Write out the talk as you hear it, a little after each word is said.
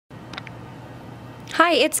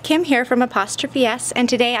Hi, it's Kim here from Apostrophe S, and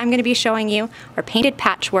today I'm going to be showing you our Painted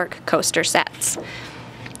Patchwork Coaster Sets.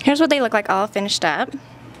 Here's what they look like all finished up.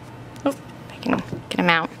 Oh, I can get them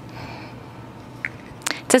out.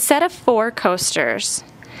 It's a set of 4 coasters,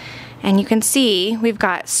 and you can see we've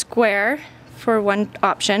got square for one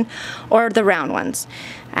option, or the round ones.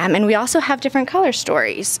 And we also have different color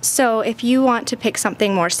stories. So if you want to pick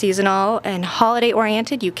something more seasonal and holiday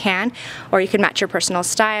oriented, you can, or you can match your personal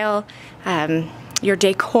style, your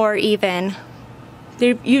decor even.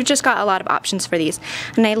 You've just got a lot of options for these.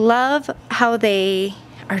 And I love how they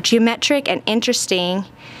are geometric and interesting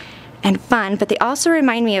and fun, but they also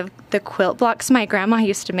remind me of the quilt blocks my grandma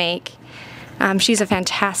used to make. She's a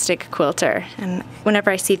fantastic quilter, and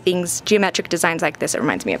whenever I see things, geometric designs like this, it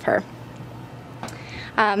reminds me of her.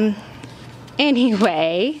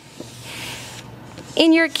 Anyway,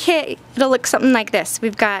 in your kit, it'll look something like this.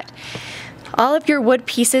 We've got all of your wood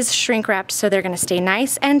pieces shrink wrapped so they're going to stay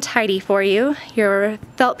nice and tidy for you. Your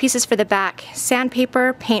felt pieces for the back,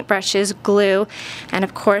 sandpaper, paintbrushes, glue, and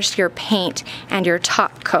of course your paint and your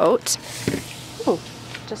top coat. Ooh,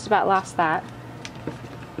 just about lost that.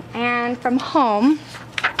 And from home,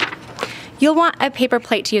 you'll want a paper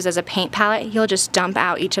plate to use as a paint palette. You'll just dump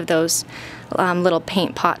out each of those little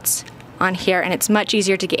paint pots on here, and it's much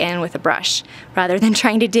easier to get in with a brush rather than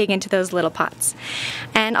trying to dig into those little pots.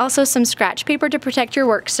 And also some scratch paper to protect your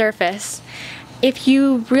work surface. If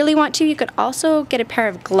you really want to, you could also get a pair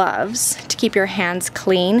of gloves to keep your hands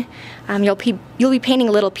clean. You'll be painting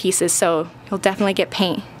little pieces, so you'll definitely get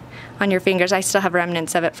paint on your fingers. I still have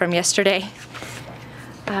remnants of it from yesterday.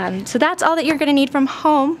 So that's all that you're going to need from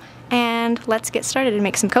home, and let's get started and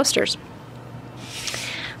make some coasters.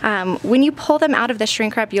 When you pull them out of the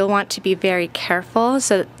shrink wrap, you'll want to be very careful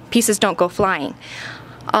so that pieces don't go flying.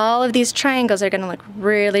 All of these triangles are going to look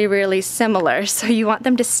really, really similar, so you want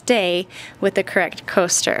them to stay with the correct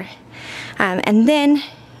coaster. And then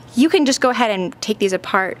you can just go ahead and take these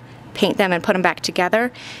apart, paint them, and put them back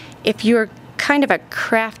together. If you're kind of a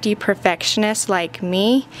crafty perfectionist like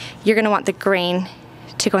me, you're going to want the grain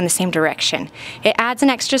to go in the same direction. It adds an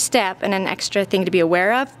extra step and an extra thing to be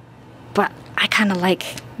aware of, but I kind of like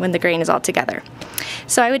when the grain is all together.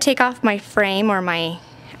 So I would take off my frame or my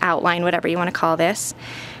outline, whatever you want to call this,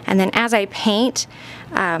 and then as I paint,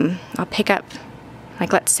 I'll pick up,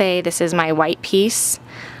 like let's say this is my white piece.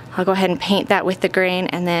 I'll go ahead and paint that with the grain,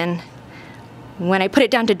 and then when I put it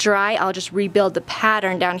down to dry, I'll just rebuild the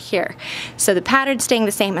pattern down here. So the pattern's staying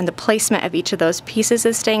the same and the placement of each of those pieces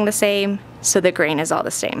is staying the same, so the grain is all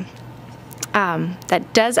the same.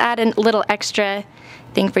 That does add a little extra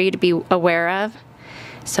thing for you to be aware of.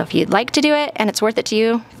 So if you'd like to do it and it's worth it to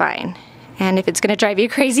you, fine. And if it's going to drive you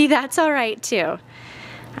crazy, that's all right too.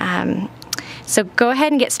 So go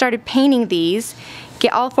ahead and get started painting these.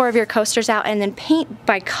 Get all 4 of your coasters out and then paint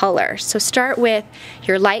by color. So start with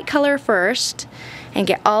your light color first and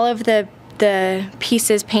get all of the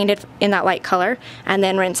pieces painted in that light color, and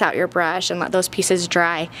then rinse out your brush and let those pieces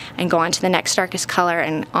dry and go on to the next darkest color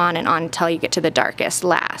and on until you get to the darkest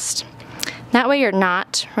last. That way you're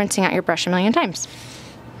not rinsing out your brush a million times.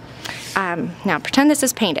 Now pretend this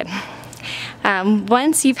is painted.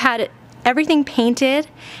 Once you've had everything painted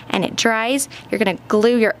and it dries, you're going to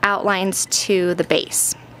glue your outlines to the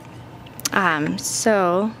base.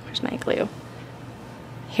 So, where's my glue?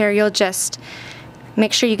 Here you'll just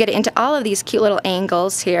make sure you get it into all of these cute little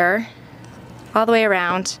angles here, all the way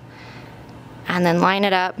around, and then line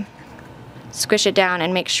it up, squish it down,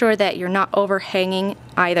 and make sure that you're not overhanging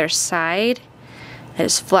either side. It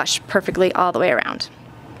is flush perfectly all the way around.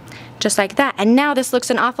 Just like that. And now this looks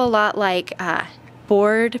an awful lot like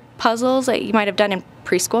board puzzles that you might have done in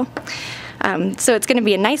preschool. So it's going to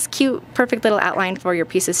be a nice, cute, perfect little outline for your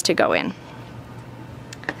pieces to go in.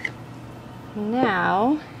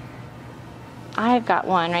 Now, I've got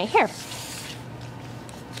one right here.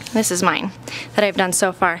 This is mine that I've done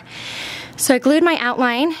so far. So I glued my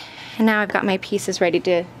outline, and now I've got my pieces ready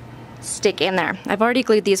to stick in there. I've already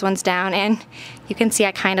glued these ones down, and you can see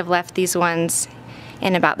I kind of left these ones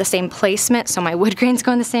in about the same placement, so my wood grain's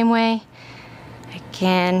going the same way.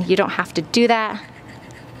 Again, you don't have to do that.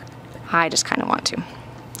 I just kind of want to.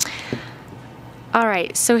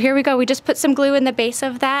 Alright, so here we go. We just put some glue in the base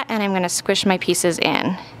of that, and I'm going to squish my pieces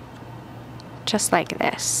in. Just like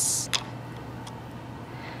this.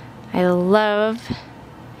 I love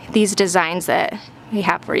these designs that we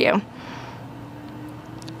have for you.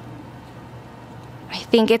 I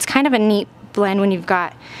think it's kind of a neat blend when you've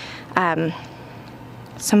got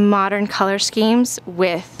some modern color schemes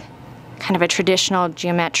with kind of a traditional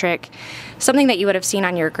geometric, something that you would have seen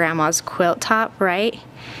on your grandma's quilt top, right?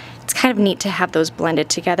 It's kind of neat to have those blended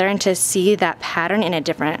together and to see that pattern in a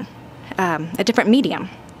different medium.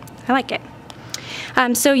 I like it.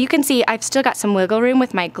 So you can see I've still got some wiggle room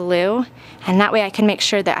with my glue, and that way I can make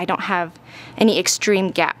sure that I don't have any extreme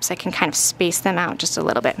gaps. I can kind of space them out just a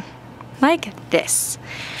little bit, like this.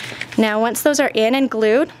 Now once those are in and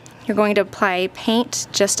glued, you're going to apply paint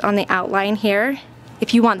just on the outline here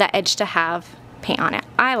if you want that edge to have paint on it.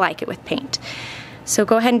 I like it with paint. So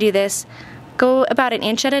go ahead and do this. Go about 1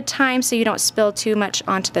 inch at a time so you don't spill too much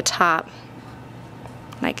onto the top,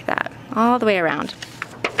 like that, all the way around.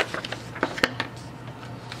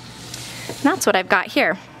 And that's what I've got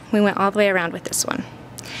here. We went all the way around with this one.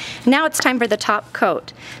 Now it's time for the top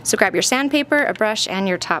coat. So grab your sandpaper, a brush, and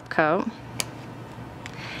your top coat.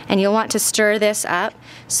 And you'll want to stir this up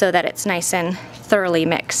so that it's nice and thoroughly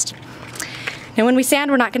mixed. Now when we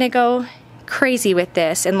sand, we're not going to go crazy with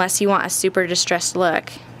this unless you want a super distressed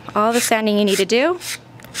look. All the sanding you need to do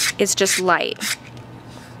is just light,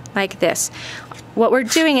 like this. What we're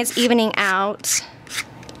doing is evening out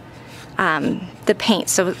the paint.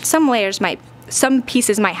 So some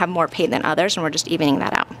pieces might have more paint than others, and we're just evening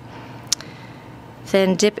that out.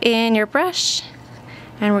 Then dip in your brush,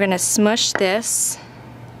 and we're going to smush this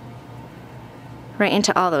right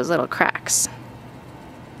into all those little cracks.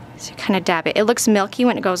 So you kind of dab it. It looks milky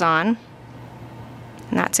when it goes on,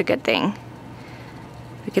 and that's a good thing.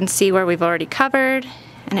 We can see where we've already covered,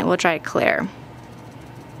 and it will dry clear.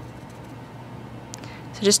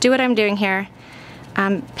 So just do what I'm doing here.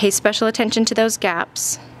 Pay special attention to those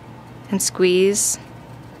gaps and squeeze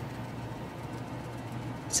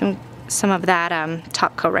some of that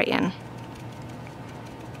top coat right in.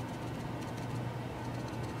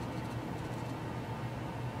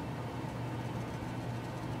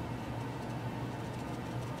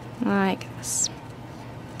 Like this.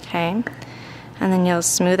 Okay, and then you'll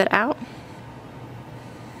smooth it out.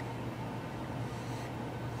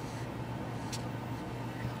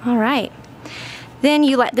 All right. Then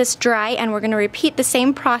you let this dry, and we're going to repeat the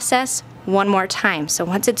same process one more time. So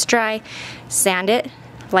once it's dry, sand it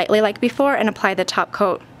lightly like before and apply the top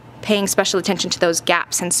coat, paying special attention to those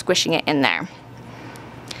gaps and squishing it in there.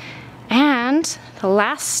 And the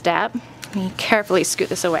last step, let me carefully scoot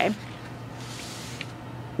this away.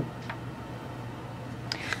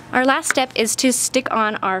 Our last step is to stick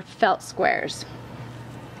on our felt squares.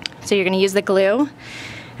 So you're going to use the glue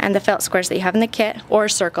and the felt squares that you have in the kit, or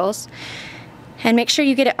circles. And make sure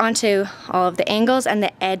you get it onto all of the angles and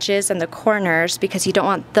the edges and the corners, because you don't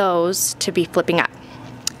want those to be flipping up.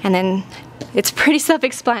 And then it's pretty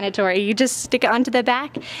self-explanatory. You just stick it onto the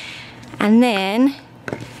back, and then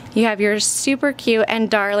you have your super cute and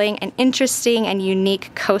darling and interesting and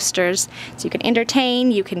unique coasters. So you can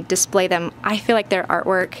entertain, you can display them. I feel like they're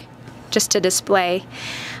artwork just to display.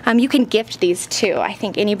 You can gift these too. I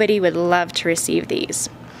think anybody would love to receive these.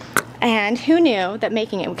 And who knew that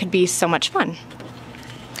making it could be so much fun?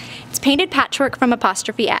 It's Painted Patchwork from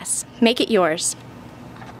Apostrophe S. Make it yours.